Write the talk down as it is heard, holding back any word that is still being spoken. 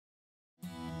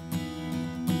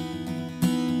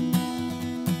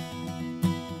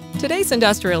Today's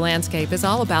industrial landscape is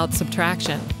all about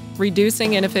subtraction,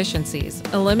 reducing inefficiencies,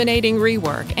 eliminating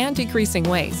rework, and decreasing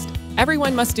waste.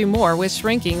 Everyone must do more with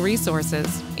shrinking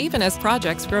resources, even as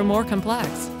projects grow more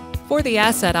complex. For the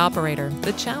asset operator,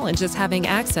 the challenge is having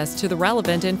access to the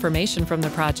relevant information from the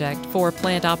project for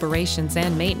plant operations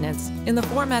and maintenance in the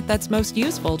format that's most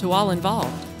useful to all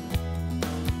involved.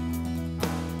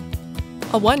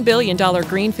 A $1 billion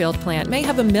greenfield plant may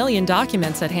have 1 million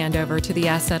documents at handover to the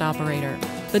asset operator.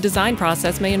 The design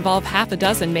process may involve half a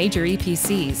dozen major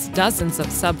EPCs, dozens of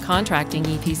subcontracting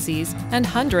EPCs, and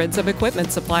hundreds of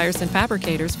equipment suppliers and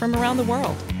fabricators from around the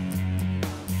world.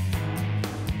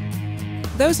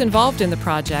 Those involved in the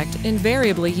project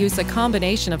invariably use a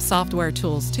combination of software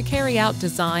tools to carry out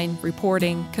design,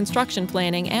 reporting, construction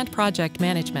planning, and project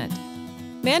management.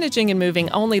 Managing and moving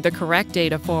only the correct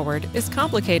data forward is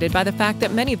complicated by the fact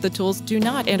that many of the tools do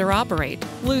not interoperate,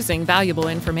 losing valuable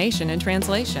information in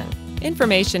translation.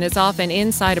 Information is often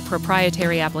inside a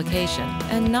proprietary application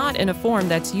and not in a form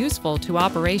that's useful to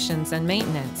operations and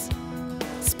maintenance.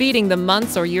 Speeding the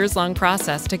months or years-long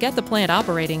process to get the plant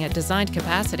operating at designed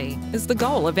capacity is the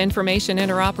goal of information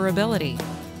interoperability.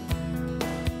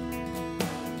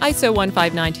 ISO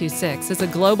 15926 is a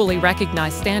globally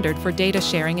recognized standard for data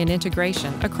sharing and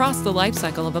integration across the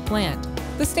lifecycle of a plant.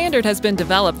 The standard has been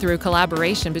developed through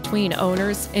collaboration between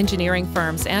owners, engineering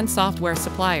firms, and software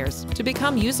suppliers to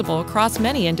become usable across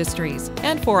many industries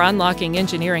and for unlocking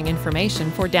engineering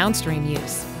information for downstream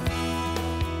use.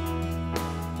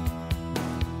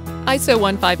 ISO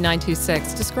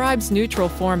 15926 describes neutral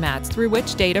formats through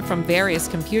which data from various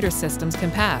computer systems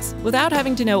can pass without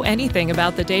having to know anything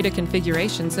about the data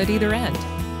configurations at either end.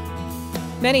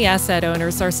 Many asset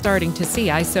owners are starting to see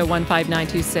ISO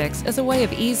 15926 as a way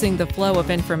of easing the flow of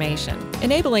information,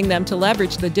 enabling them to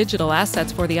leverage the digital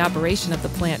assets for the operation of the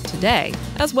plant today,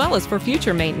 as well as for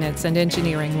future maintenance and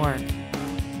engineering work.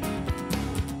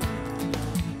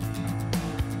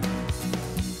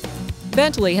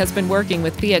 Bentley has been working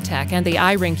with Viatech and the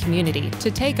iRing community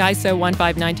to take ISO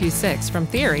 15926 from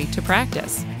theory to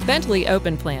practice. Bentley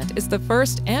OpenPlant is the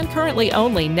first and currently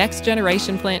only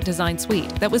next-generation plant design suite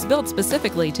that was built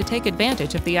specifically to take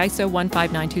advantage of the ISO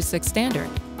 15926 standard.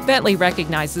 Bentley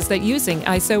recognizes that using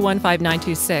ISO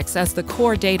 15926 as the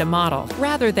core data model,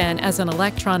 rather than as an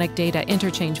electronic data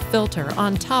interchange filter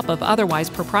on top of otherwise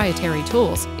proprietary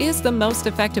tools, is the most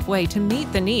effective way to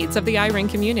meet the needs of the iRing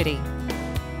community.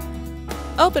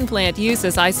 OpenPlant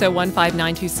uses ISO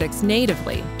 15926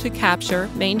 natively to capture,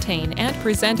 maintain, and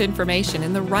present information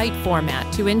in the right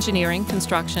format to engineering,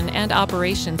 construction, and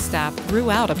operations staff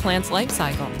throughout a plant's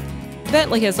lifecycle.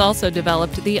 Bentley has also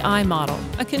developed the I model,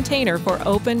 a container for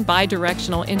open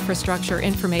bidirectional infrastructure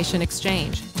information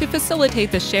exchange, to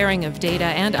facilitate the sharing of data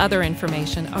and other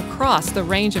information across the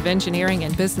range of engineering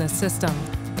and business systems.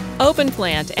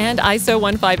 OpenPlant and ISO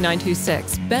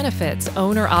 15926 benefits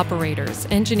owner-operators,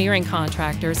 engineering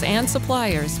contractors, and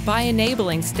suppliers by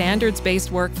enabling standards-based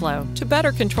workflow to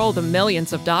better control the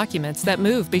millions of documents that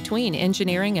move between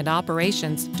engineering and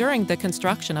operations during the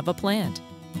construction of a plant.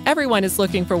 Everyone is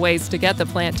looking for ways to get the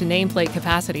plant to nameplate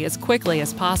capacity as quickly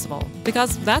as possible,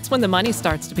 because that's when the money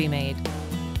starts to be made.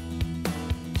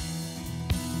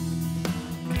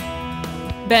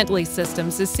 Bentley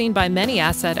Systems is seen by many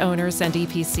asset owners and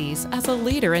EPCs as a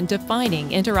leader in defining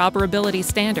interoperability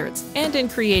standards and in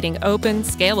creating open,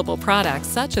 scalable products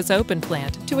such as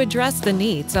OpenPlant to address the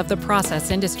needs of the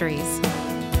process industries.